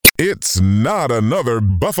It's not another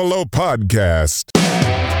Buffalo podcast.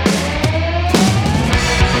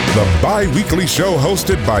 The bi-weekly show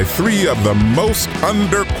hosted by three of the most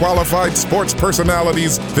underqualified sports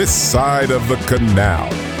personalities this side of the canal.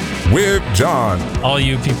 With John. All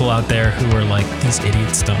you people out there who are like, these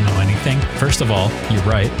idiots don't know anything. First of all, you're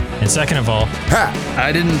right. And second of all, Pat.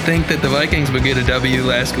 I didn't think that the Vikings would get a W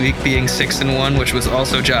last week, being 6-1, which was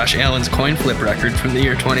also Josh Allen's coin flip record from the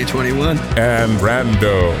year 2021. And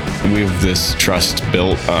Brando. We have this trust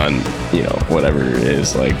built on, whatever it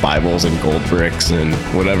is, like Bibles and gold bricks and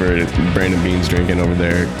whatever Brandon Bean's drinking over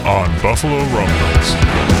there. On Buffalo Rumblings.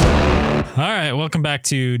 All right, welcome back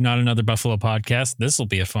to Not Another Buffalo Podcast. This will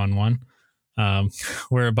be a fun one.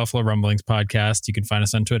 We're a Buffalo Rumblings podcast. You can find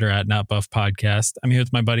us on Twitter at NotBuffPodcast. I'm here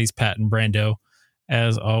with my buddies Pat and Brando,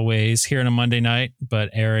 as always, here on a Monday night, but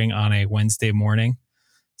airing on a Wednesday morning.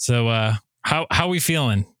 So how are we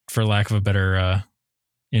feeling, for lack of a better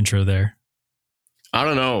intro there? I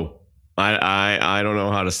don't know. I don't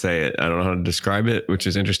know how to say it. I don't know how to describe it, which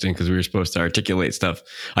is interesting because we were supposed to articulate stuff.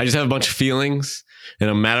 I just have a bunch of feelings, and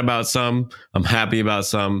I'm mad about some. I'm happy about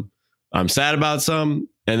some. I'm sad about some,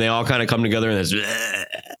 and they all kind of come together in this.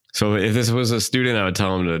 So if this was a student, I would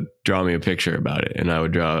tell him to draw me a picture about it, and I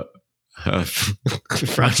would draw a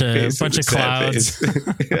bunch of clouds,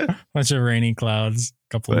 bunch of rainy clouds.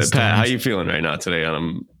 Couple of storms. Pat, how you feeling right now today on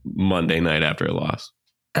a Monday night after a loss?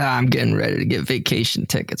 I'm getting ready to get vacation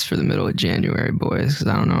tickets for the middle of January, boys, because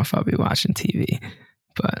I don't know if I'll be watching TV.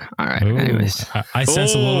 But all right, anyways. I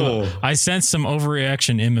sense some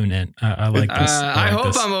overreaction imminent. I like this. I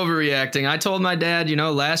hope I'm overreacting. I told my dad,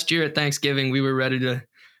 last year at Thanksgiving, we were ready to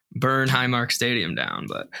burn Highmark Stadium down,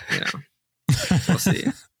 but, we'll see.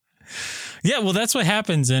 Yeah, well, that's what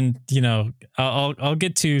happens. And, I'll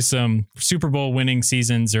get to some Super Bowl winning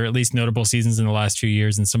seasons, or at least notable seasons in the last few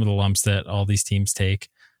years, and some of the lumps that all these teams take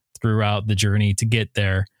throughout the journey to get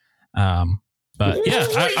there. But yeah,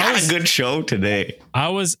 I was a good show today. I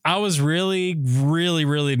was really, really,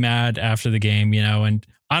 really mad after the game, and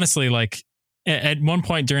honestly, like at one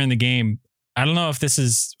point during the game, I don't know if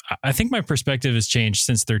I think my perspective has changed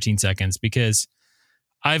since 13 seconds, because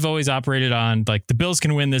I've always operated on like the Bills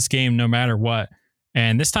can win this game no matter what.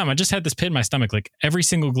 And this time I just had this pit in my stomach, like every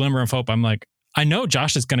single glimmer of hope. I'm like, I know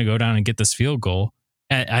Josh is going to go down and get this field goal.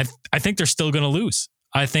 And I think they're still going to lose.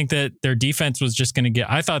 I think that their defense was just going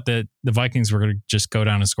to I thought that the Vikings were going to just go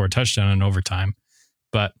down and score a touchdown in overtime.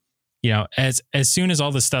 But, as soon as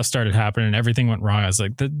all this stuff started happening and everything went wrong, I was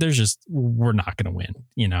like, we're not going to win,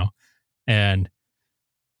 And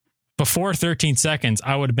before 13 seconds,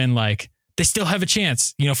 I would have been like, they still have a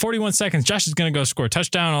chance. 41 seconds, Josh is going to go score a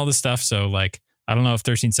touchdown, all this stuff. So, like, I don't know if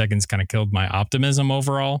 13 seconds kind of killed my optimism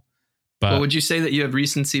overall. But would you say that you have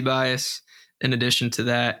recency bias in addition to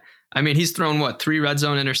that? I mean, he's thrown 3 red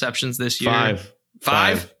zone interceptions this year?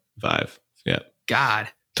 Five. Yeah. God.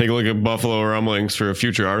 Take a look at Buffalo Rumblings for a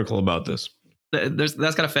future article about this. That's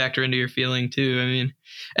got to factor into your feeling too. I mean,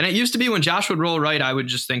 and it used to be when Josh would roll right, I would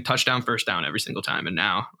just think touchdown, first down every single time. And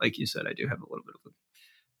now, like you said, I do have a little bit of a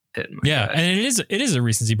pit in my head. And it is a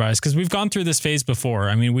recency bias because we've gone through this phase before.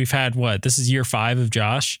 I mean, we've had this is year 5 of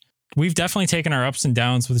Josh. We've definitely taken our ups and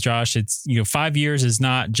downs with Josh. It's 5 years is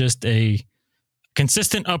not just a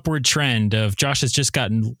consistent upward trend of Josh has just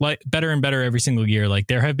gotten better and better every single year. Like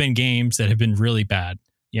there have been games that have been really bad.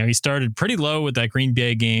 He started pretty low with that Green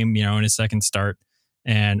Bay game, in his second start,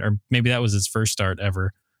 or maybe that was his first start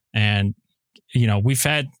ever. And, we've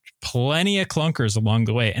had plenty of clunkers along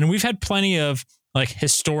the way, and we've had plenty of like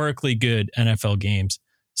historically good NFL games.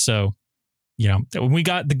 So, we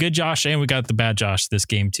got the good Josh and we got the bad Josh this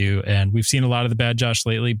game too. And we've seen a lot of the bad Josh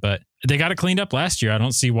lately, but they got it cleaned up last year. I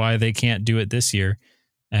don't see why they can't do it this year.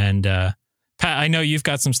 And Pat, I know you've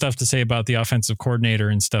got some stuff to say about the offensive coordinator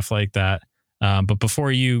and stuff like that. But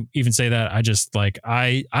before you even say that, I just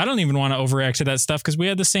I don't even want to overreact to that stuff because we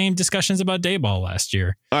had the same discussions about Dayball last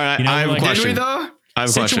year. All right, I have a question. Did we though? I have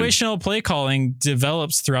a question. Situational play calling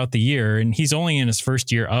develops throughout the year, and he's only in his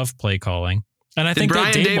first year of play calling. And I think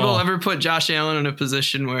Brian that Daboll ever put Josh Allen in a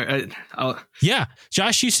position where yeah,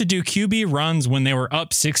 Josh used to do QB runs when they were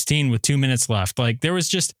up 16 with 2 minutes left. Like there's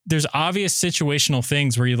obvious situational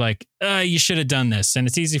things where you're like, you should have done this. And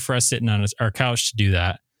it's easy for us sitting on our couch to do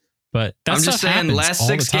that. But that's I'm just saying last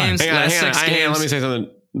 6 games. Hang on, let me say something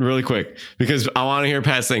really quick because I want to hear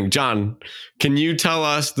Pat's thing. John, can you tell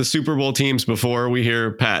us the Super Bowl teams before we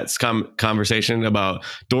hear Pat's conversation about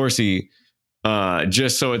Dorsey?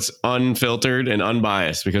 Just so it's unfiltered and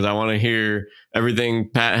unbiased, because I want to hear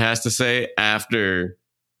everything Pat has to say after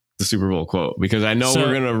the Super Bowl quote, because I know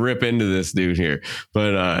we're gonna rip into this dude here,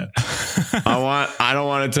 but I don't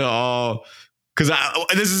want it to all Because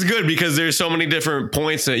this is good because there's so many different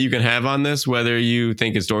points that you can have on this, whether you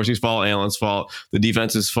think it's Dorsey's fault, Allen's fault, the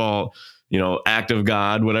defense's fault, act of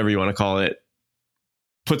God, whatever you want to call it.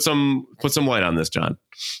 Put some light on this, John.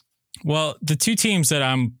 Well, the two teams that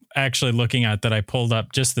I'm actually looking at that I pulled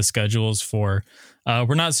up just the schedules for,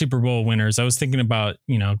 we're not Super Bowl winners. I was thinking about,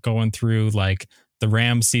 going through like the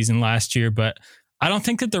Rams season last year, but I don't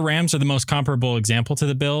think that the Rams are the most comparable example to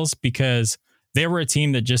the Bills because they were a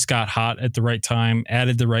team that just got hot at the right time,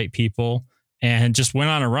 added the right people, and just went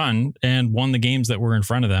on a run and won the games that were in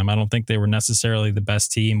front of them. I don't think they were necessarily the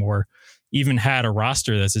best team or even had a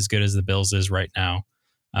roster that's as good as the Bills is right now,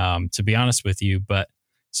 to be honest with you. But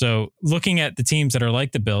so looking at the teams that are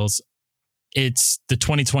like the Bills, it's the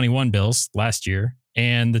 2021 Bills last year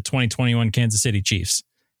and the 2021 Kansas City Chiefs,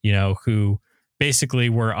 who basically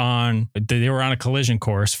were on a collision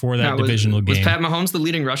course for that divisional game. Was Pat Mahomes the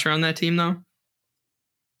leading rusher on that team though?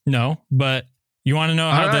 No, but you want to know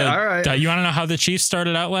how the Chiefs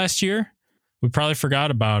started out last year? We probably forgot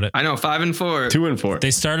about it. I know, 5-4, 2-4. They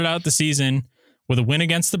started out the season with a win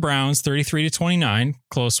against the Browns, 33-29,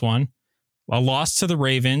 close one. A loss to the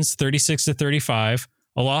Ravens, 36-35.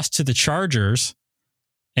 A loss to the Chargers,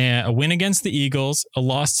 and a win against the Eagles. A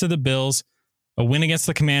loss to the Bills, a win against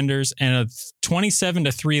the Commanders, and a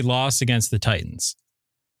 27-3 loss against the Titans.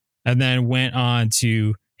 And then went on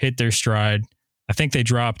to hit their stride. I think they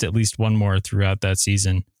dropped at least one more throughout that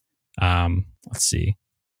season. Let's see.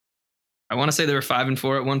 I want to say they were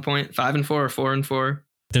 5-4 at one point, 5-4 or 4-4.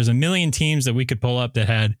 There's a million teams that we could pull up that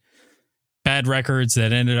had bad records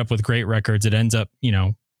that ended up with great records. It ends up,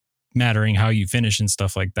 mattering how you finish and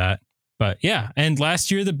stuff like that. But yeah, and last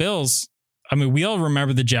year, the Bills, we all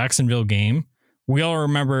remember the Jacksonville game. We all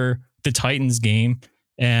remember the Titans game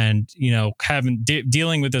and,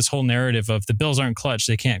 dealing with this whole narrative of the Bills aren't clutch,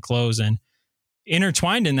 they can't close. And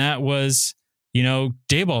intertwined in that was,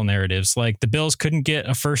 Dayball narratives. Like the Bills couldn't get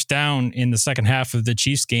a first down in the second half of the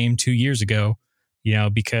Chiefs game 2 years ago,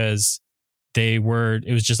 because it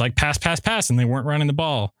was just like pass, and they weren't running the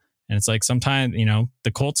ball. And it's like sometimes,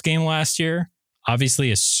 the Colts game last year, obviously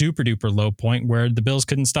a super duper low point where the Bills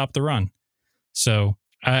couldn't stop the run. So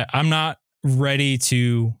I'm not ready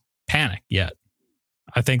to panic yet.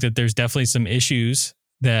 I think that there's definitely some issues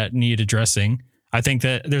that need addressing. I think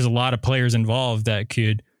that there's a lot of players involved that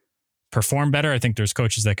could perform better. I think there's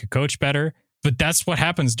coaches that could coach better, but that's what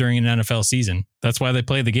happens during an NFL season. That's why they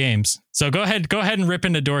play the games. So go ahead and rip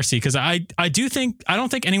into Dorsey. Cause I don't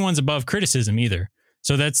think anyone's above criticism either.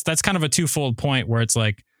 So that's kind of a twofold point where it's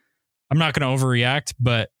like, I'm not going to overreact,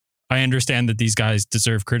 but I understand that these guys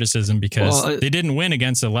deserve criticism because they didn't win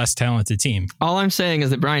against a less talented team. All I'm saying is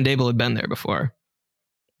that Brian Daboll had been there before.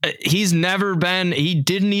 He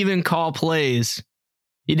didn't even call plays.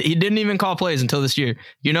 He didn't even call plays until this year.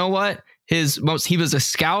 You know what? He was a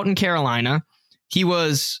scout in Carolina. He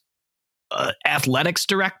was athletics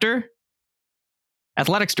director at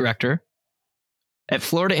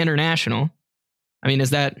Florida International. I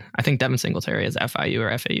think Devin Singletary is FIU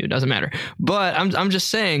or FAU, doesn't matter. But I'm just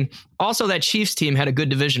saying, also that Chiefs team had a good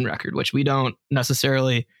division record, which we don't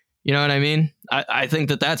necessarily, you know what I mean? I think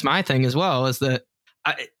that's my thing as well, is that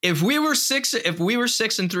if we were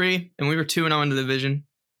 6-3 and we were 2-0 in the division,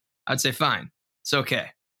 I'd say fine, it's okay.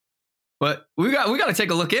 But we got to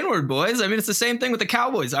take a look inward, boys. It's the same thing with the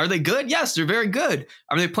Cowboys. Are they good? Yes, they're very good.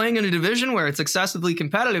 Are they playing in a division where it's excessively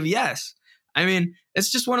competitive? Yes.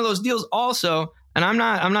 It's just one of those deals also. And I'm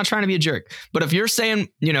not trying to be a jerk, but if you're saying,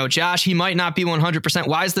 Josh, he might not be 100%.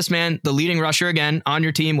 Why is this man the leading rusher again on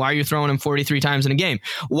your team? Why are you throwing him 43 times in a game?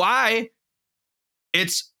 Why?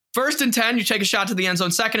 It's 1st and 10, you take a shot to the end zone.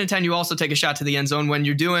 2nd and 10, you also take a shot to the end zone when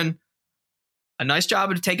you're doing a nice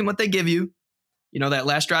job of taking what they give you. That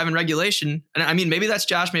last drive in regulation. And maybe that's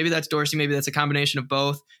Josh, maybe that's Dorsey, maybe that's a combination of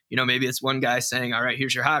both. Maybe it's one guy saying, all right,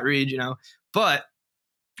 here's your hot read, but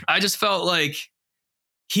I just felt like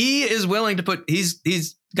he is willing to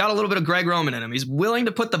he's got a little bit of Greg Roman in him. He's willing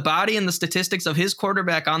to put the body and the statistics of his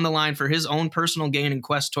quarterback on the line for his own personal gain and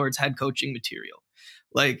quest towards head coaching material.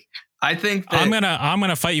 Like, I think that I'm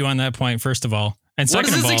gonna fight you on that point, first of all. And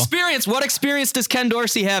second of all, experience? What experience does Ken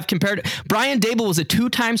Dorsey have compared to Brian Daboll? Was a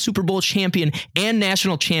 2-time Super Bowl champion and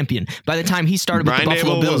national champion by the time he started with the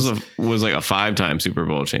Buffalo Bills. Was like a 5-time Super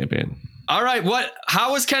Bowl champion. All right,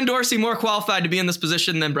 how was Ken Dorsey more qualified to be in this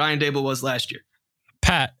position than Brian Daboll was last year?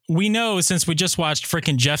 Pat, we know since we just watched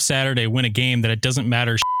freaking Jeff Saturday win a game that it doesn't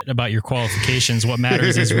matter about your qualifications. What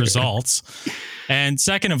matters is results. And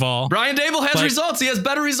second of all, Brian Daboll has results. He has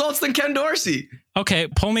better results than Ken Dorsey. Okay,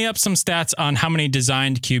 pull me up some stats on how many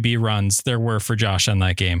designed QB runs there were for Josh on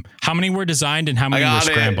that game. How many were designed and how many were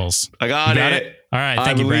scrambles? I got it. All right,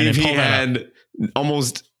 thank you, Brandon. He had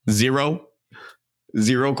almost zero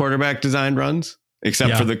quarterback designed runs,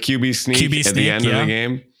 except for the QB sneak at the end of the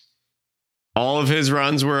game. All of his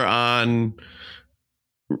runs were on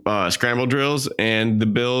scramble drills, and the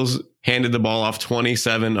Bills handed the ball off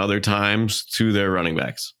 27 other times to their running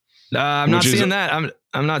backs. I'm not seeing that.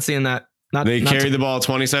 I'm not seeing that. They carried the ball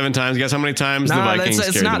 27 times. Guess how many times the Vikings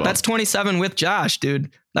carried the ball? That's 27 with Josh,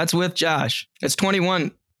 dude. That's with Josh. It's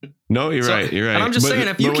 21. No, you're right. You're right. And I'm just saying,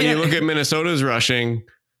 when you look at Minnesota's rushing,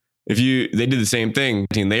 they did the same thing.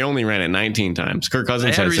 They only ran it 19 times. Kirk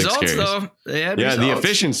Cousins had 6 carries. Though. They had results. The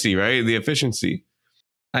efficiency, right? The efficiency.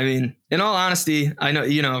 I mean, in all honesty, I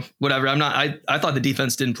know, whatever. I thought the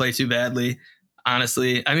defense didn't play too badly,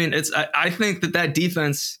 honestly. I mean, I think that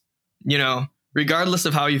defense, regardless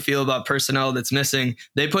of how you feel about personnel that's missing,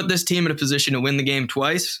 they put this team in a position to win the game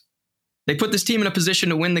twice. They put this team in a position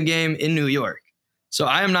to win the game in New York. So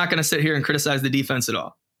I am not going to sit here and criticize the defense at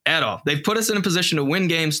all. They've put us in a position to win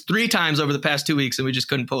games 3 times over the past 2 weeks, and we just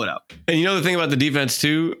couldn't pull it out. And the thing about the defense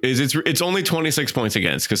too is it's only 26 points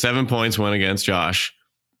against, because 7 points went against Josh.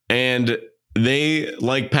 And they,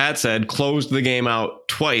 like Pat said, closed the game out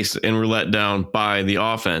twice and were let down by the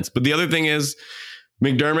offense. But the other thing is,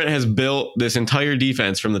 McDermott has built this entire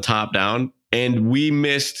defense from the top down, and we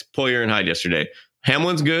missed Poyer and Hyde yesterday.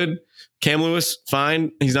 Hamlin's good. Cam Lewis,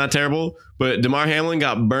 fine. He's not terrible. But DeMar Hamlin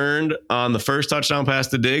got burned on the first touchdown pass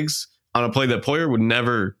to Diggs on a play that Poyer would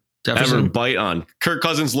never, ever bite on. Kirk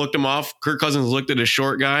Cousins looked him off. Kirk Cousins looked at a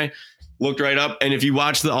short guy, looked right up. And if you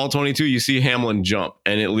watch the all-22, you see Hamlin jump,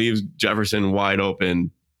 and it leaves Jefferson wide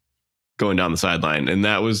open going down the sideline. And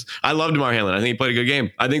I love DeMar Hamlin. I think he played a good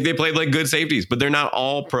game. I think they played like good safeties, but they're not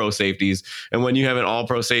all pro safeties. And when you have an all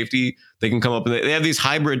pro safety, they can come up and they have these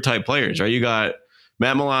hybrid type players, right? You got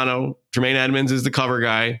Matt Milano, Tremaine Edmonds is the cover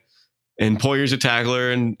guy, and Poyer's a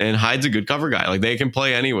tackler, and Hyde's a good cover guy. Like, they can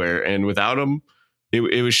play anywhere. And without him,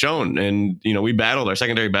 it was shown. And, we battled, our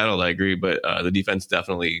secondary battled, I agree, but the defense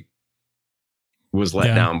definitely was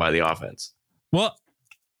let down by the offense. Well,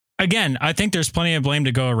 again, I think there's plenty of blame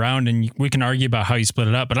to go around, and we can argue about how you split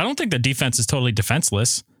it up, but I don't think the defense is totally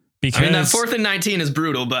defenseless. Because that 4th and 19 is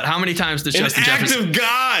brutal, but how many times does Justin Jefferson... An act of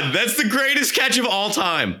God! That's the greatest catch of all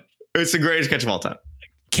time. It's the greatest catch of all time.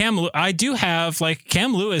 Cam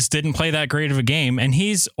Lewis didn't play that great of a game, and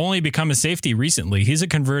he's only become a safety recently. He's a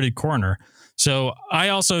converted corner. So I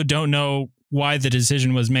also don't know why the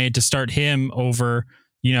decision was made to start him over,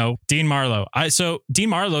 Dean Marlowe. So Dean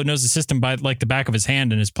Marlowe knows the system by like the back of his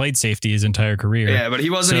hand and has played safety his entire career. Yeah, but he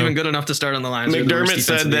wasn't even good enough to start on the line. McDermott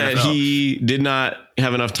said that he did not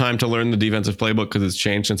have enough time to learn the defensive playbook because it's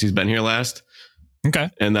changed since he's been here last. Okay.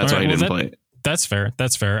 And that's why he didn't play. That's fair.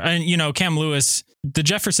 And, Cam Lewis, the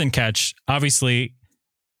Jefferson catch, obviously,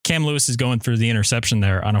 Cam Lewis is going through the interception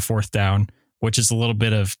there on a 4th down, which is a little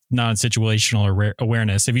bit of non-situational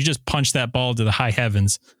awareness. If you just punch that ball to the high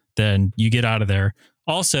heavens, then you get out of there.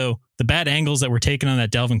 Also, the bad angles that were taken on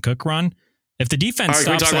that Delvin Cook run, if the defense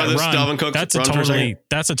stops that run, that's a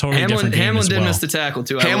totally different game. Hamlin did miss the tackle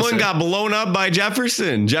too. Hamlin got blown up by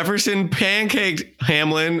Jefferson. Jefferson pancaked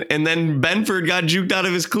Hamlin, and then Benford got juked out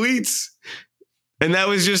of his cleats. And that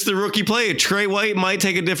was just the rookie play. Trey White might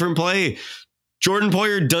take a different play. Jordan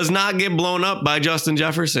Poyer does not get blown up by Justin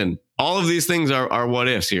Jefferson. All of these things are what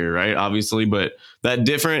ifs here, right? Obviously, but that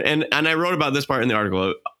different. And I wrote about this part in the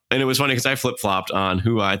article. And it was funny because I flip-flopped on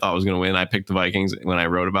who I thought was going to win. I picked the Vikings when I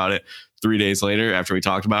wrote about it 3 days later after we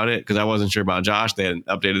talked about it, because I wasn't sure about Josh. They hadn't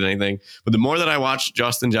updated anything. But the more that I watched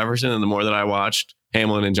Justin Jefferson and the more that I watched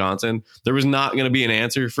Hamlin and Johnson, there was not going to be an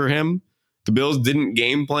answer for him. The Bills didn't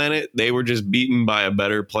game plan it. They were just beaten by a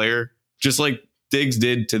better player, just like Diggs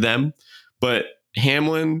did to them. But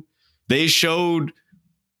Hamlin, they showed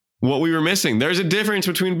what we were missing. There's a difference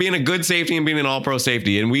between being a good safety and being an all-pro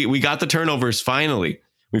safety. And we got the turnovers finally.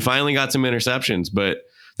 We finally got some interceptions, but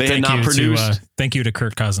they had not produced. Thank you to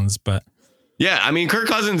Kirk Cousins, but yeah, I mean, Kirk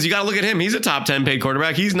Cousins, you got to look at him. He's a top 10 paid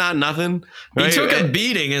quarterback. He's not nothing. Right? He took a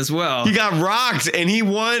beating as well. He got rocked and he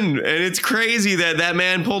won. And it's crazy that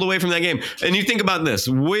man pulled away from that game. And you think about this,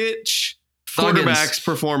 which quarterback's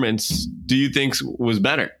performance do you think was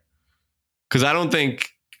better? Because I don't think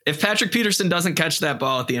if Patrick Peterson doesn't catch that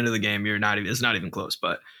ball at the end of the game, it's not even close,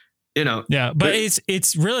 but yeah, but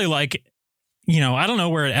it's really like, I don't know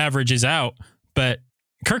where it averages out, but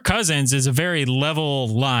Kirk Cousins is a very level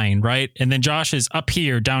line, right? And then Josh is up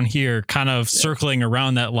here, down here, kind of circling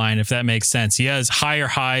around that line, if that makes sense. He has higher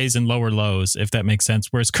highs and lower lows, if that makes sense.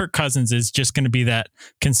 Whereas Kirk Cousins is just going to be that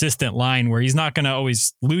consistent line where he's not going to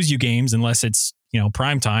always lose you games unless it's,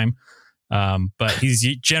 prime time. But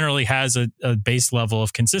he generally has a base level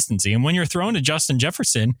of consistency. And when you're throwing to Justin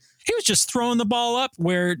Jefferson, he was just throwing the ball up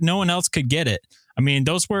where no one else could get it. I mean,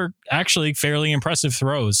 those were actually fairly impressive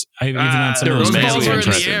throws. Even on some those of balls were in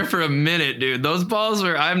impressive. the air for a minute, dude. Those balls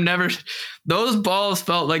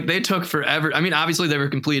felt like they took forever. I mean, obviously they were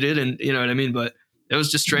completed, and you know what I mean, but it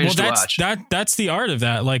was just strange to watch. That's the art of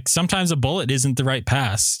that. Like sometimes a bullet isn't the right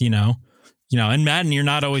pass, you know. In Madden, you're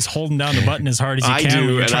not always holding down the button as hard as you can.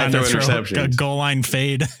 You're trying to throw a goal line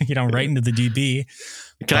fade, right into the DB.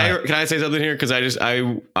 Can I say something here? Because like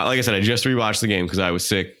I said, I just rewatched the game because I was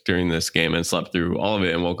sick during this game and slept through all of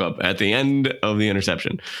it and woke up at the end of the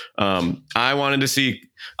interception. I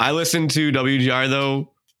listened to WGR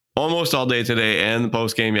though almost all day today and the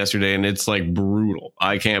post game yesterday, and it's like brutal.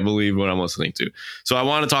 I can't believe what I'm listening to. So I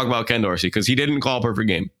want to talk about Ken Dorsey because he didn't call a perfect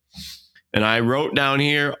game. And I wrote down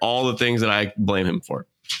here all the things that I blame him for.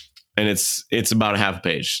 And it's about a half a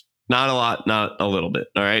page. Not a lot, not a little bit.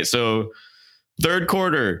 All right. So third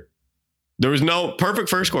quarter, there was no perfect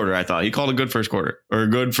first quarter, I thought. He called a good first quarter or a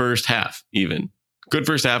good first half, even. Good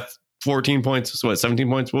first half, 14 points. 17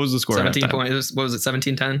 points? What was the score? 17 points. What was it,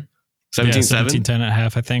 17-10? 17-7? 17-10 at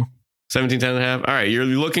half, I think. 17-10 at half. All right. You're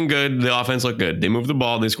looking good. The offense looked good. They moved the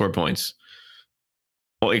ball. They scored points.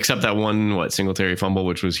 Well, except that one, Singletary fumble,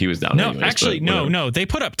 which was he was down. No, anyways, actually, no. They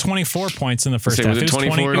put up 24 points in the first half. Was it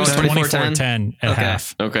 24-10 at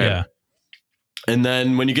half. Okay. Yeah. And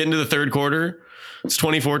then when you get into the third quarter, it's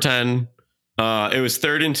 24-10. It was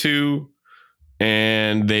 3rd and 2,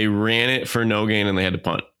 and they ran it for no gain, and they had to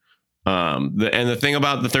punt. The thing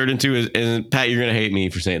about the 3rd and 2 is Pat, you're going to hate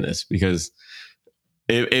me for saying this because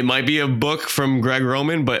it might be a book from Greg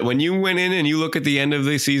Roman, but when you went in and you look at the end of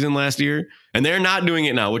the season last year, and they're not doing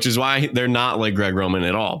it now, which is why they're not like Greg Roman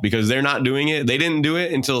at all, because they're not doing it. They didn't do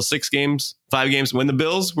it until 5 games. When the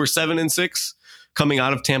Bills were 7-6 coming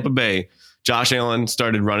out of Tampa Bay, Josh Allen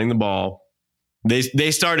started running the ball.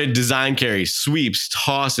 They started design carries, sweeps,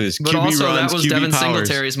 tosses, but QB also runs, that was QB Devin powers.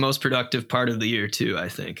 Singletary's most productive part of the year too, I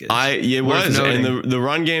think. It was, and the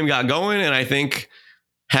run game got going, and I think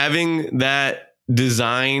having that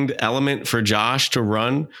designed element for Josh to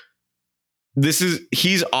run,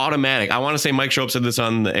 he's automatic. I want to say Mike Schopp said this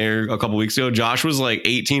on the air a couple weeks ago. Josh was like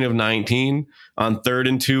 18 of 19 on 3rd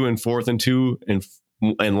and 2 and 4th and 2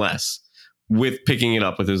 and less with picking it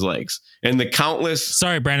up with his legs. And the countless...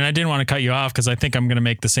 Sorry, Brandon, I didn't want to cut you off because I think I'm going to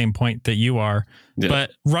make the same point that you are. Yeah.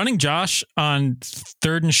 But running Josh on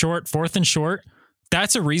 3rd and short, 4th and short,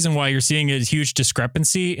 that's a reason why you're seeing a huge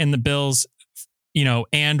discrepancy in the Bills'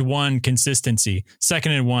 and 1 consistency. 2nd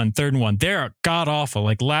and 1, 3rd and 1. They're god awful,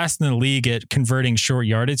 like last in the league at converting short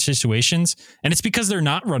yardage situations. And it's because they're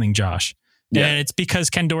not running Josh. Yeah. And it's because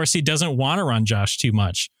Ken Dorsey doesn't want to run Josh too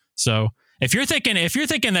much. So if you're thinking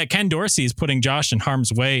that Ken Dorsey is putting Josh in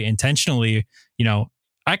harm's way intentionally,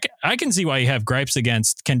 I can see why you have gripes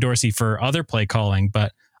against Ken Dorsey for other play calling,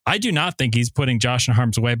 but I do not think he's putting Josh in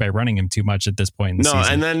harm's way by running him too much at this point in the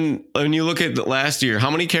season. And then when you look at last year, how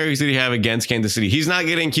many carries did he have against Kansas City? He's not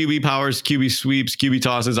getting QB powers, QB sweeps, QB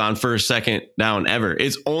tosses on 1st, 2nd down ever.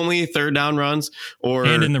 It's only 3rd down runs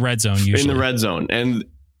and in the red zone usually. In the red zone.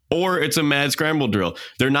 Or it's a mad scramble drill.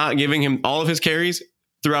 They're not giving him all of his carries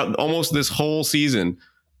throughout almost this whole season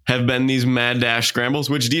have been these mad dash scrambles,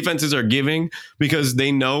 which defenses are giving because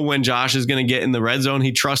they know when Josh is going to get in the red zone,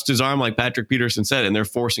 he trusts his arm, like Patrick Peterson said, and they're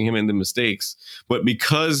forcing him into mistakes. But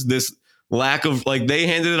because this lack of, they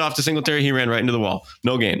handed it off to Singletary, he ran right into the wall.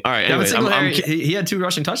 No gain. All right. Anyway, he had 2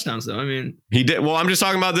 rushing touchdowns, though. I mean, he did. Well, I'm just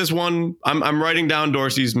talking about this one. I'm writing down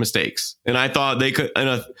Dorsey's mistakes, and I thought they could.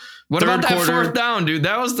 What about that 4th down, dude?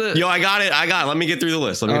 That was the. Yo, I got it. Let me get through the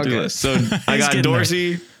list. So I got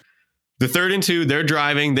Dorsey. The 3rd and 2, they're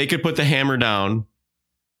driving. They could put the hammer down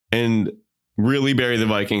and really bury the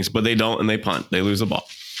Vikings, but they don't, and they punt. They lose the ball.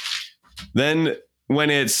 Then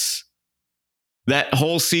when it's that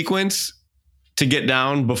whole sequence to get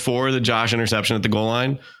down before the Josh interception at the goal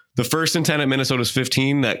line, the 1st and 10 at Minnesota's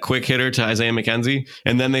 15, that quick hitter to Isaiah McKenzie,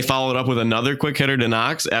 and then they followed up with another quick hitter to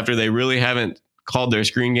Knox after they really haven't called their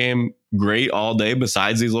screen game great all day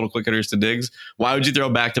besides these little quick hitters to Diggs. Why would you throw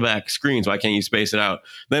back-to-back screens? Why can't you space it out?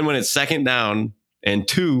 Then when it's 2nd down and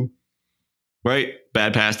 2, right?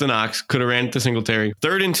 Bad pass to Knox. Could have ran to Singletary.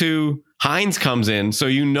 3rd and 2, Hines comes in. So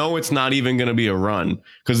it's not even going to be a run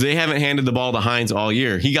because they haven't handed the ball to Hines all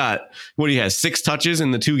year. He got, 6 touches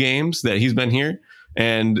in the 2 games that he's been here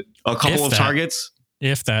and a couple of targets.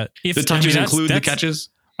 If the touches include the catches.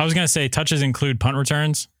 I was going to say touches include punt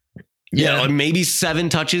returns. Yeah, maybe 7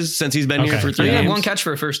 touches since he's been here for 3 games. He had 1 catch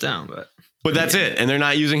for a 1st down, but that's it. And they're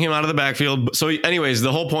not using him out of the backfield. So anyways,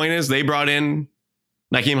 the whole point is they brought in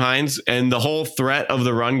Nyheim Hines, and the whole threat of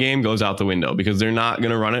the run game goes out the window because they're not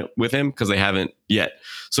going to run it with him because they haven't yet.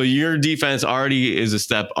 So your defense already is a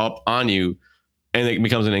step up on you, and it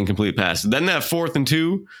becomes an incomplete pass. Then that 4th and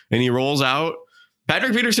 2, and he rolls out.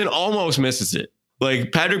 Patrick Peterson almost misses it.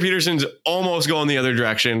 Like, Patrick Peterson's almost going the other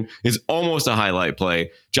direction. It's almost a highlight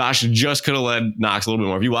play. Josh just could have led Knox a little bit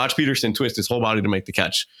more. If you watch Peterson twist his whole body to make the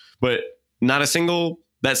catch, but not a single.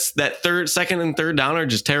 That's that second and third down are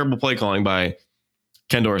just terrible play calling by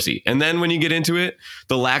Ken Dorsey. And then when you get into it,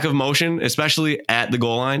 the lack of motion, especially at the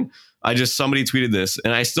goal line. Somebody tweeted this,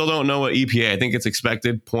 and I still don't know what EPA. I think it's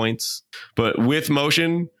expected points, but with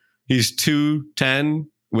motion, he's 210.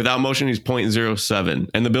 Without motion, he's 0.07.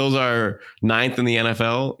 And the Bills are 9th in the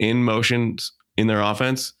NFL in motions in their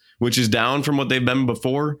offense, which is down from what they've been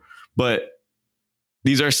before. But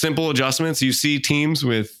these are simple adjustments. You see teams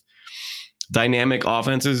with dynamic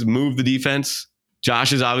offenses move the defense.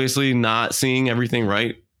 Josh is obviously not seeing everything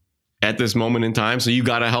right at this moment in time. So you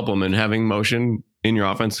got to help him. And having motion in your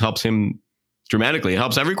offense helps him dramatically. It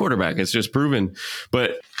helps every quarterback. It's just proven.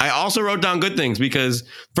 But I also wrote down good things because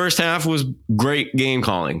first half was great game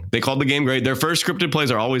calling. They called the game great. Their first scripted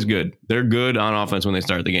plays are always good. They're good on offense when they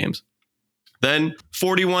start the games. Then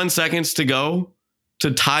 41 seconds to go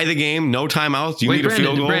to tie the game. No timeouts. You need a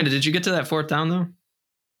field goal. Brandon, did you get to that 4th down though?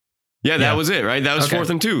 Yeah, that was it, right? That was 4th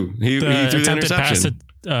and 2. He threw the interception.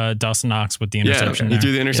 Dawson Knox with the interception. Yeah, he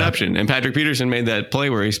threw the interception, and Patrick Peterson made that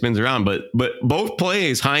play where he spins around. But both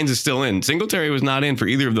plays, Hines is still in. Singletary was not in for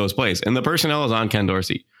either of those plays, and the personnel is on Ken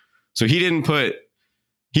Dorsey, so he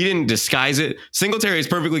didn't disguise it. Singletary is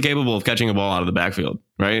perfectly capable of catching a ball out of the backfield,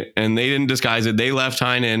 right? And they didn't disguise it. They left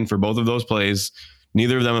Hines in for both of those plays.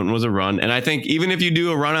 Neither of them was a run. And I think even if you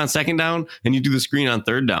do a run on 2nd down and you do the screen on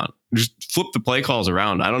 3rd down, just flip the play calls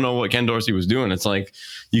around. I don't know what Ken Dorsey was doing. It's like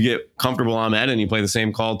you get comfortable on that and you play the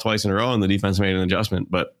same call twice in a row and the defense made an adjustment.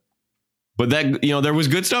 But that, there was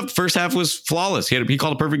good stuff. First half was flawless. He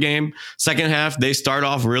called a perfect game. Second half, they start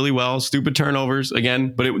off really well. Stupid turnovers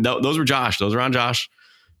again, but those were Josh. Those were on Josh.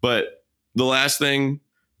 But the last thing,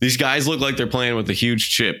 these guys look like they're playing with a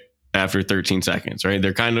huge chip after 13 seconds, right?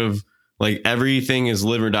 They're kind of like everything is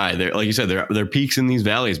live or die. They're, like you said, they're peaks in these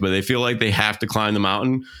valleys, but they feel like they have to climb the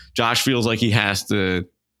mountain. Josh feels like he has to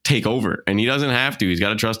take over, and he doesn't have to. He's got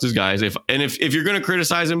to trust his guys. If you're going to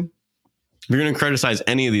criticize him, if you're going to criticize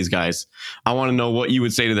any of these guys, I want to know what you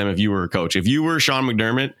would say to them if you were a coach. If you were Sean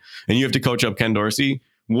McDermott and you have to coach up Ken Dorsey,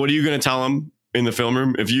 what are you going to tell him in the film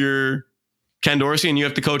room? If you're Ken Dorsey and you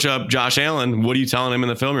have to coach up Josh Allen, what are you telling him in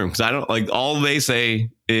the film room? Because I don't like all they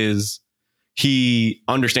say is he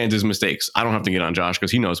understands his mistakes. I don't have to get on Josh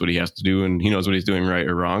because he knows what he has to do and he knows what he's doing right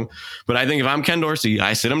or wrong. But I think if I'm Ken Dorsey,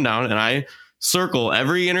 I sit him down and I circle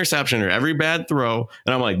every interception or every bad throw.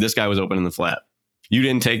 And I'm like, this guy was open in the flat. You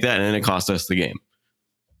didn't take that and then it cost us the game.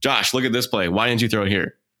 Josh, look at this play. Why didn't you throw it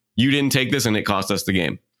here? You didn't take this and it cost us the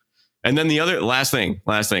game. And then the other last thing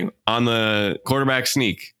on the quarterback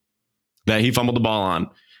sneak that he fumbled the ball on.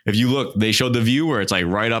 If you look, they showed the view where it's like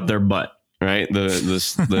right up their butt. Right.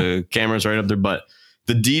 The camera's right up their butt.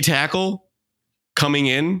 The D tackle coming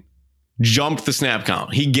in jumped the snap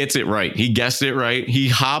count. He gets it right. He guessed it right. He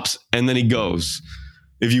hops and then he goes.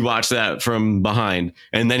 If you watch that from behind,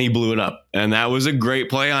 and then he blew it up. And that was a great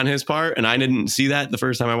play on his part. And I didn't see that the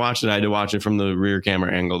first time I watched it. I had to watch it from the rear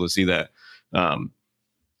camera angle to see that.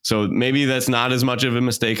 So maybe that's not as much of a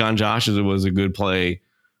mistake on Josh as it was a good play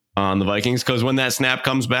on the Vikings. Because when that snap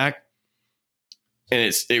comes back, and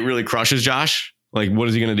it really crushes Josh. Like, what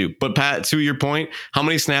is he going to do? But Pat, to your point, how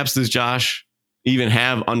many snaps does Josh even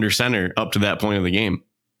have under center up to that point of the game?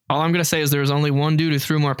 All I'm going to say is there was only one dude who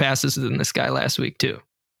threw more passes than this guy last week too,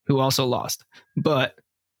 who also lost. But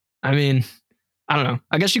I mean, I don't know.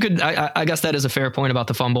 I guess you could, I guess that is a fair point about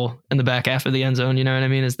the fumble in the back half of the end zone. You know what I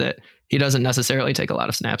mean? Is that he doesn't necessarily take a lot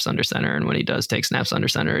of snaps under center. And when he does take snaps under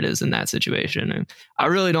center, it is in that situation. And I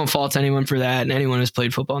really don't fault anyone for that. And anyone who's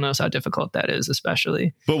played football knows how difficult that is,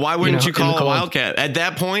 especially. But why wouldn't you call a wildcat at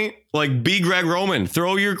that point? Like, be Greg Roman,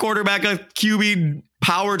 throw your quarterback a QB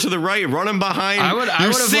power to the right, run him behind. I would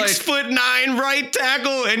have 6'9" right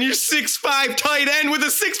tackle and your 6'5" tight end with a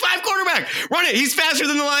 6'5" quarterback. Run it. He's faster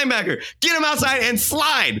than the linebacker. Get him outside and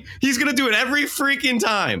slide. He's going to do it every freaking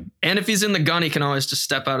time. And if he's in the gun, he can always just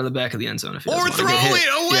step out of the back of the end zone. If he or throw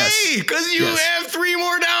it away because you have 3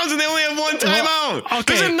 more downs and they only have 1 timeout. Well,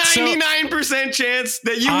 okay, there's a 99% chance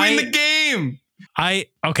that you win the game.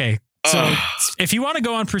 So if you want to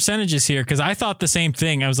go on percentages here, because I thought the same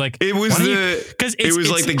thing. I was like, it was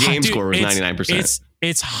like the game score was 99%.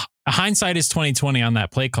 hindsight is 20/20 on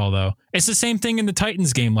that play call, though. It's the same thing in the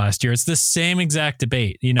Titans game last year. It's the same exact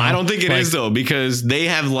debate. I don't think it is though, because they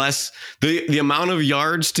have less the amount of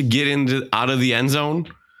yards to get out of the end zone.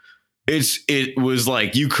 It was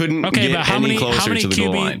like you couldn't get any closer to the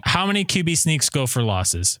goal line. How many QB sneaks go for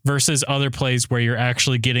losses versus other plays where you're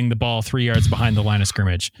actually getting the ball 3 yards behind the line of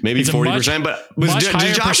scrimmage? Maybe 40%, but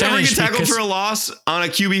did Josh ever get tackled for a loss on a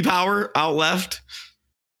QB power out left?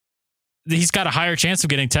 He's got a higher chance of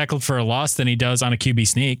getting tackled for a loss than he does on a QB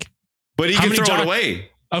sneak. But he can throw it away.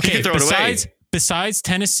 Okay, besides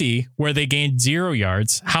Tennessee, where they gained 0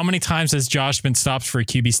 yards, how many times has Josh been stopped for a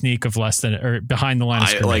QB sneak of less than or behind the line of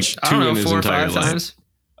scrimmage? Like 2 in his entire life.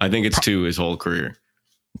 I think it's 2 his whole career.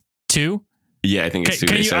 2? Yeah, I think it's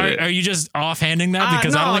 2. Are you just offhanding that?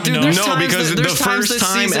 Because I don't even know. No, because the first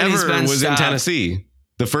time ever was in Tennessee.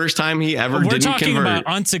 The first time he ever didn't convert. We're talking about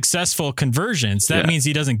unsuccessful conversions. That means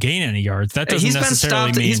he doesn't gain any yards. That doesn't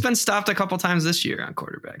necessarily mean... He's been stopped a couple times this year on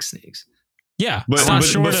quarterback sneaks. Yeah, but not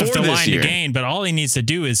short of the line to gain, but all he needs to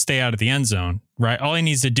do is stay out of the end zone, right? All he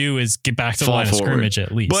needs to do is get back to the line of scrimmage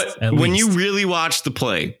at least. But when you really watch the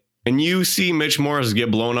play and you see Mitch Morris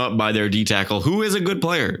get blown up by their D tackle, who is a good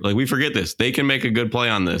player? Like, we forget this. They can make a good play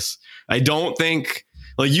on this. I don't think...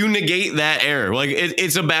 Like, you negate that error. Like,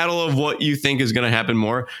 it's a battle of what you think is going to happen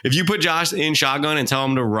more. If you put Josh in shotgun and tell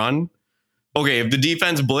him to run, okay, if the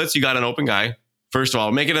defense blitz, you got an open guy. First of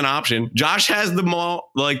all, make it an option. Josh has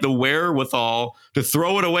the wherewithal to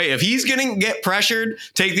throw it away. If he's going to get pressured,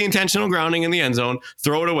 take the intentional grounding in the end zone,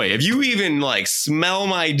 throw it away. If you even like smell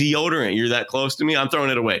my deodorant, you're that close to me, I'm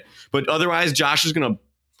throwing it away. But otherwise, Josh is going to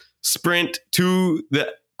sprint to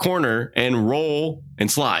the corner and roll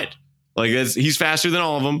and slide. Like, he's faster than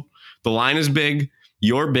all of them. The line is big.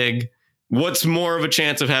 You're big. What's more of a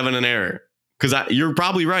chance of having an error? Because you're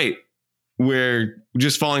probably right. Where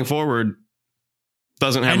just falling forward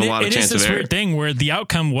doesn't have a lot of chance of error. It is this weird thing where the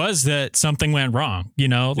outcome was that something went wrong.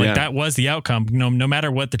 That was the outcome. No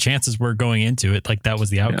matter what the chances were going into it, like that was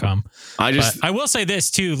the outcome. Yeah. I will say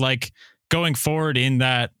this too, like going forward in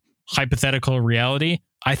that hypothetical reality,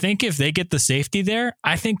 I think if they get the safety there,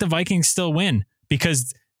 I think the Vikings still win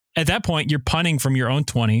because at that point, you're punting from your own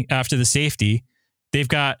 20 after the safety. They've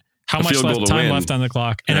got how much time left on the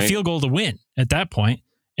clock and a field goal to win at that point.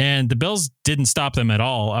 And the Bills didn't stop them at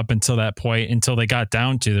all up until that point, until they got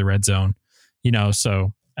down to the red zone.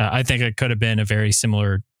 So I think it could have been a very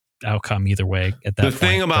similar outcome either way at that point. The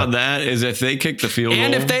thing about that is if they kick the field goal.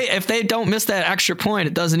 And if they don't miss that extra point,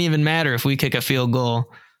 it doesn't even matter if we kick a field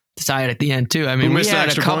goal decide at the end too. I mean, we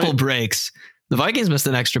had a couple breaks. The Vikings missed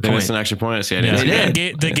an extra point. They missed an extra point. See, I didn't see that.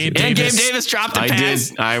 Gabe Davis dropped a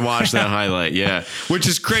pass. I watched that highlight. Yeah, which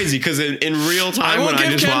is crazy because in real time when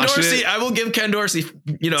I just watched it, I will give Ken Dorsey, credit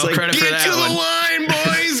for that. Get to the line,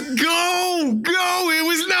 boys. Go. It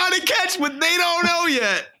was not a catch, but they don't know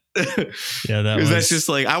yet. Yeah, that's just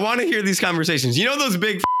like I want to hear these conversations. You know those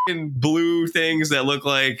big blue things that look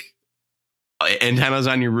like antennas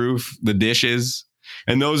on your roof, the dishes.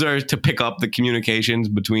 And those are to pick up the communications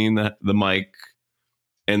between the mic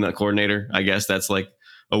and the coordinator. I guess that's like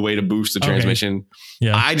a way to boost the transmission.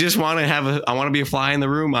 Yeah. I just want to I want to be a fly in the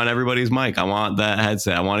room on everybody's mic. I want that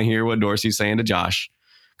headset. I want to hear what Dorsey's saying to Josh.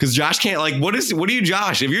 Because Josh can't what are you,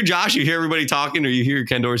 Josh? If you're Josh, you hear everybody talking or you hear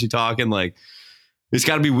Ken Dorsey talking, it's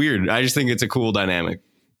got to be weird. I just think it's a cool dynamic.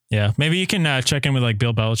 Yeah. Maybe you can check in with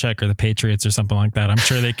Bill Belichick or the Patriots or something like that. I'm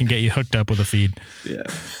sure they can get you hooked up with a feed. Yeah.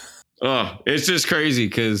 Oh, it's just crazy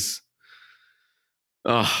because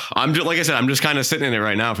I'm just kind of sitting in it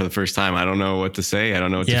right now for the first time. I don't know what to say. I don't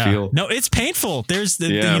know what to feel. No, it's painful. There's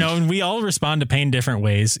and we all respond to pain different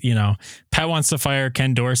ways. Pat wants to fire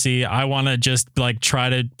Ken Dorsey. I want to just try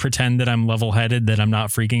to pretend that I'm level headed, that I'm not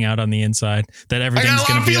freaking out on the inside, that everything's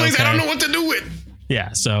going to be okay. I don't know what to do with.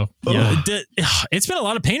 Yeah, so it's been a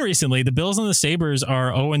lot of pain recently. The Bills and the Sabres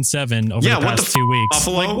are 0-7 over the past 2 weeks.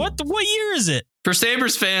 Buffalo? What year is it? For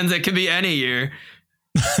Sabres fans, it could be any year.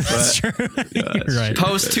 That's true. You're right.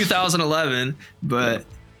 Post 2011, but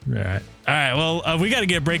right. All right. Well, we got to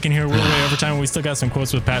get a break in here. We're way over time. We still got some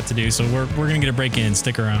quotes with Pat to do, so we're gonna get a break in.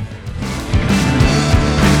 Stick around.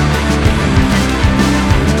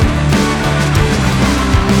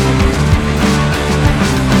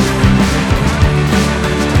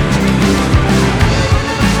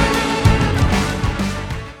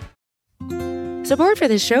 Support for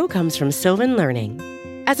this show comes from Sylvan Learning.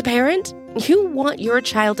 As a parent, you want your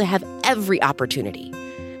child to have every opportunity,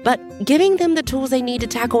 but giving them the tools they need to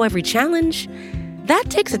tackle every challenge, that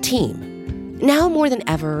takes a team. Now more than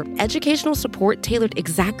ever, educational support tailored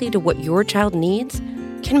exactly to what your child needs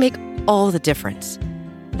can make all the difference.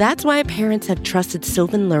 That's why parents have trusted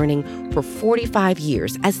Sylvan Learning for 45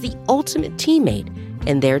 years as the ultimate teammate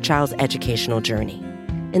in their child's educational journey,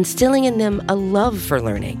 instilling in them a love for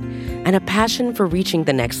learning and a passion for reaching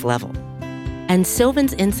the next level. And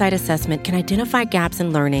Sylvan's Insight Assessment can identify gaps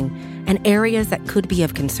in learning and areas that could be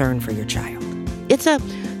of concern for your child. It's a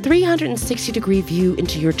 360-degree view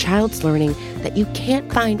into your child's learning that you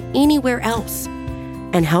can't find anywhere else,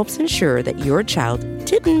 and helps ensure that your child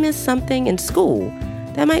didn't miss something in school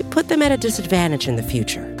that might put them at a disadvantage in the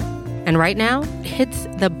future. And right now, it's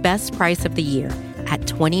the best price of the year at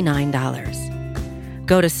 $29.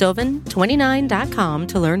 Go to sylvan29.com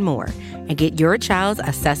to learn more and get your child's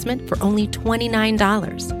assessment for only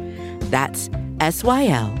 $29. That's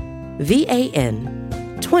SYLVAN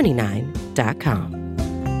 29.com.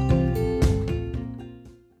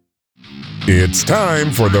 It's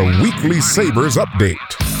time for the Weekly Sabres Update.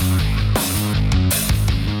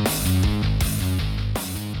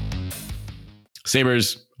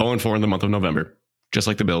 Sabres 0-4 in the month of November, just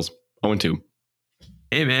like the Bills, 0-2.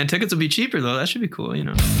 Hey, man, tickets will be cheaper, though. That should be cool, you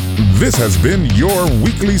know. This has been your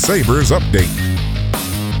Weekly Sabres Update.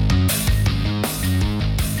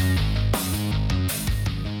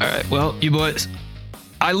 All right, well, you boys,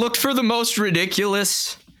 I looked for the most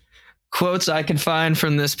ridiculous quotes I could find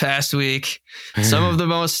from this past week. Some of the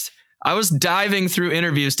most, I was diving through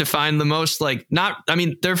interviews to find the most,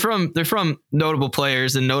 they're from notable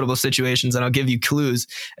players and notable situations, and I'll give you clues.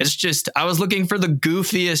 It's just, I was looking for the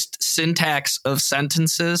goofiest syntax of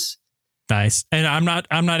sentences. Nice. And I'm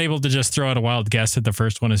not able to just throw out a wild guess that the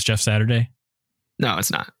first one is Jeff Saturday. No, it's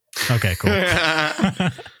not. Okay, cool.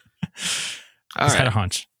 I had a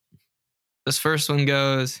hunch. This first one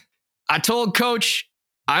goes, I told coach,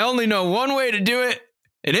 I only know one way to do it.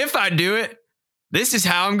 And if I do it, this is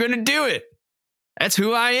how I'm going to do it. That's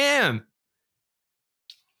who I am.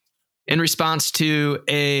 In response to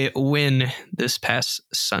a win this past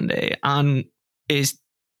Sunday, on a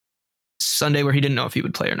Sunday where he didn't know if he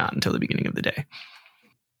would play or not until the beginning of the day.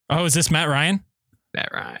 Oh, is this Matt Ryan? Matt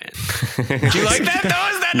Ryan. Do you like that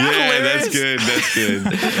though? Is that not hilarious? That's good. That's good.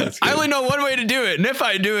 That's good. I only know one way to do it. And if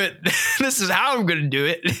I do it, this is how I'm going to do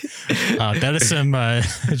it. That is some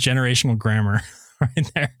generational grammar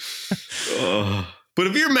right there. But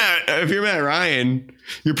if you're Matt Ryan,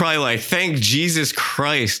 you're probably like, thank Jesus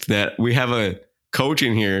Christ that we have a coach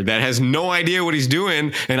in here that has no idea what he's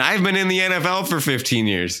doing. And I've been in the NFL for 15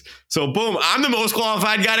 years. So boom, I'm the most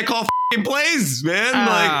qualified guy to call plays,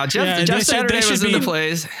 man. Jeff Saturday was in the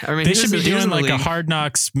plays. I mean, they should be doing like a Hard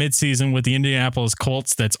Knocks midseason with the Indianapolis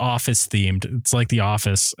Colts that's Office themed. It's like The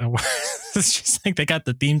Office. It's just like they got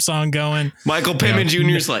the theme song going. Michael Pittman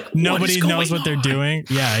Jr.'s like, nobody knows what they're doing.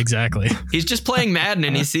 Yeah, exactly. He's just playing Madden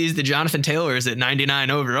and he sees the Jonathan Taylor is at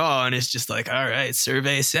 99 overall and it's just like, all right,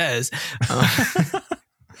 survey says.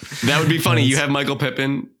 That would be funny. You have Michael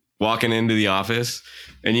Pittman walking into the office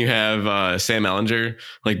and you have Sam Ehlinger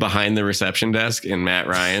like behind the reception desk and Matt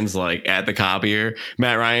Ryan's like at the copier.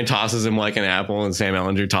 Matt Ryan tosses him like an apple and Sam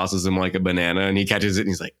Ehlinger tosses him like a banana and he catches it and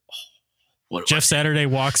he's like, oh, what? Jeff Saturday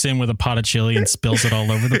walks in with a pot of chili and spills it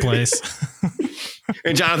all over the place.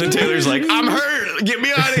 And Jonathan Taylor's like, I'm hurt. Get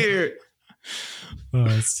me out of here. Oh,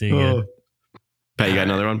 let's see. Good. Pat, you got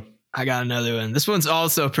another one? I got another one. This one's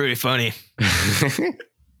also pretty funny.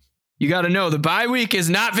 You got to know the bye week is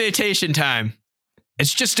not vacation time.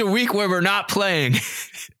 It's just a week where we're not playing.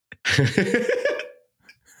 is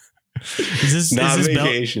this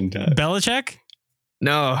vacation time? Belichick?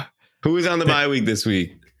 No. Who was on the bye week this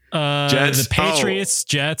week? Jets. The Patriots,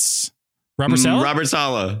 Jets. Robert Saleh? Robert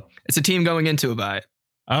Saleh. It's a team going into a bye.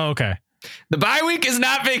 Oh, okay. The bye week is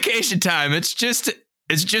not vacation time. It's just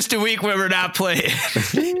a week where we're not playing.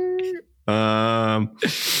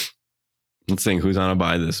 Let's think who's on a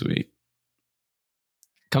bye this week.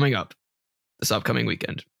 Coming up this upcoming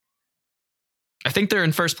weekend. I think they're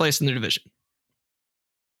in first place in their division.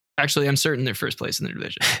 Actually, I'm certain they're first place in their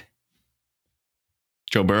division.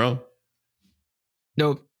 Joe Burrow?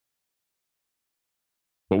 Nope.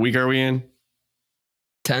 What week are we in?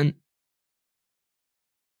 10.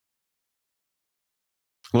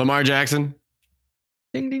 Lamar Jackson?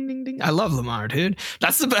 Ding, ding, ding, ding. I love Lamar, dude.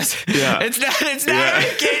 That's the best. Yeah. It's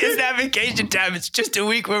not vacation time. It's just a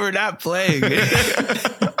week where we're not playing.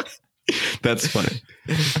 That's funny.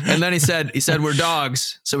 And then he said, we're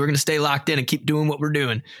dogs, so we're going to stay locked in and keep doing what we're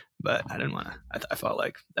doing. But I didn't want to. I felt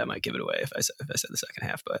like that might give it away if I said the second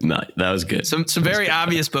half. But no, that was good. Some very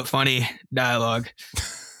obvious but funny dialogue.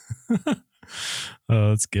 Oh,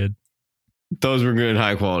 that's good. Those were good,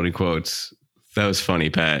 high quality quotes. That was funny,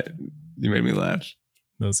 Pat. You made me laugh.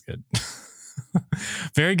 That was good.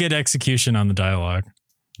 Very good execution on the dialogue.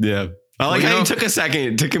 Yeah. I like how you took a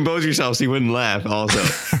second to compose yourself so you wouldn't laugh also.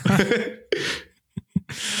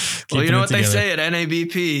 Well, you know what they say at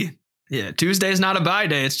NABP? Yeah, Tuesday's not a bye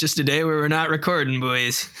day. It's just a day where we're not recording,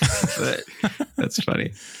 boys. But that's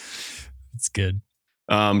funny. It's good.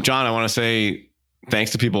 John, I want to say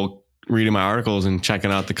thanks to people reading my articles and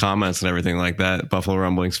checking out the comments and everything like that. Buffalo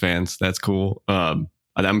Rumblings fans, that's cool. I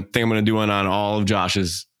think I'm going to do one on all of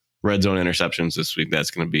Josh's red zone interceptions this week.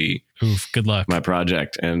 That's going to be good luck. My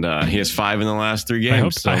project. And he has 5 in the last 3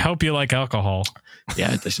 games. I hope you like alcohol.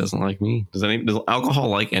 Yeah, this doesn't like me. Does alcohol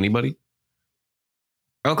like anybody?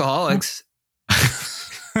 Alcoholics.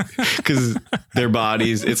 Because their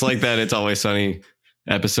bodies, it's like that It's Always Sunny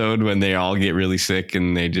episode when they all get really sick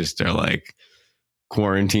and they just are like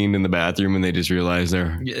quarantined in the bathroom and they just realize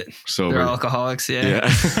they're sober. They're alcoholics. Yeah.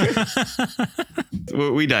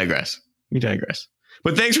 We digress.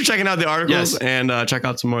 But thanks for checking out the articles and check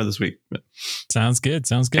out some more this week. Sounds good.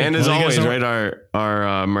 And as always, right,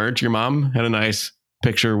 our merch, your mom had a nice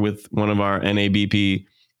picture with one of our NABP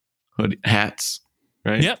hood hats,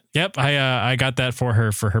 right? Yep. I got that for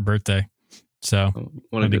her birthday. So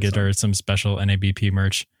wanted to get her some special NABP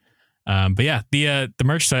merch. But yeah, the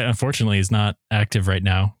merch site unfortunately is not active right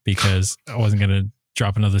now because I wasn't going to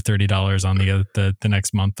drop another $30 on the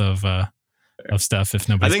next month of stuff if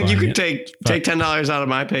nobody's I think you could it. take $10 out of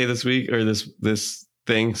my pay this week or this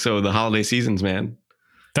thing. So the holiday seasons, man.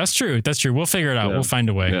 That's true. We'll figure it out. Yeah. We'll find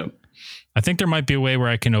a way. Yeah. I think there might be a way where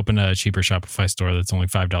I can open a cheaper Shopify store that's only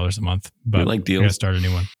 $5 a month. But we like deals. We're gonna start a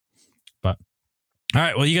new one. But all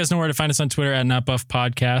right. Well, you guys know where to find us on Twitter at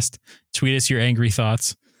NotBuffPodcast. Tweet us your angry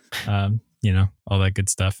thoughts. All that good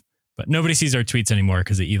stuff. But nobody sees our tweets anymore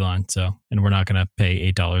because of Elon. And we're not going to pay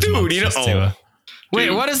 $8 a month. Wait,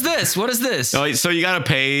 what is this? Oh, so you got to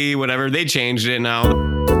pay whatever. They changed it now.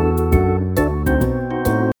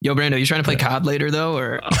 Yo, Brando, you trying to play COD later though,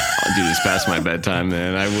 or? I'll do this past my bedtime,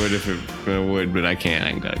 man. I would if I would, but I can't.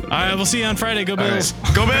 I gotta go. All right, we'll see you on Friday. Go Bills.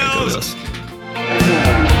 Right. Go Bills.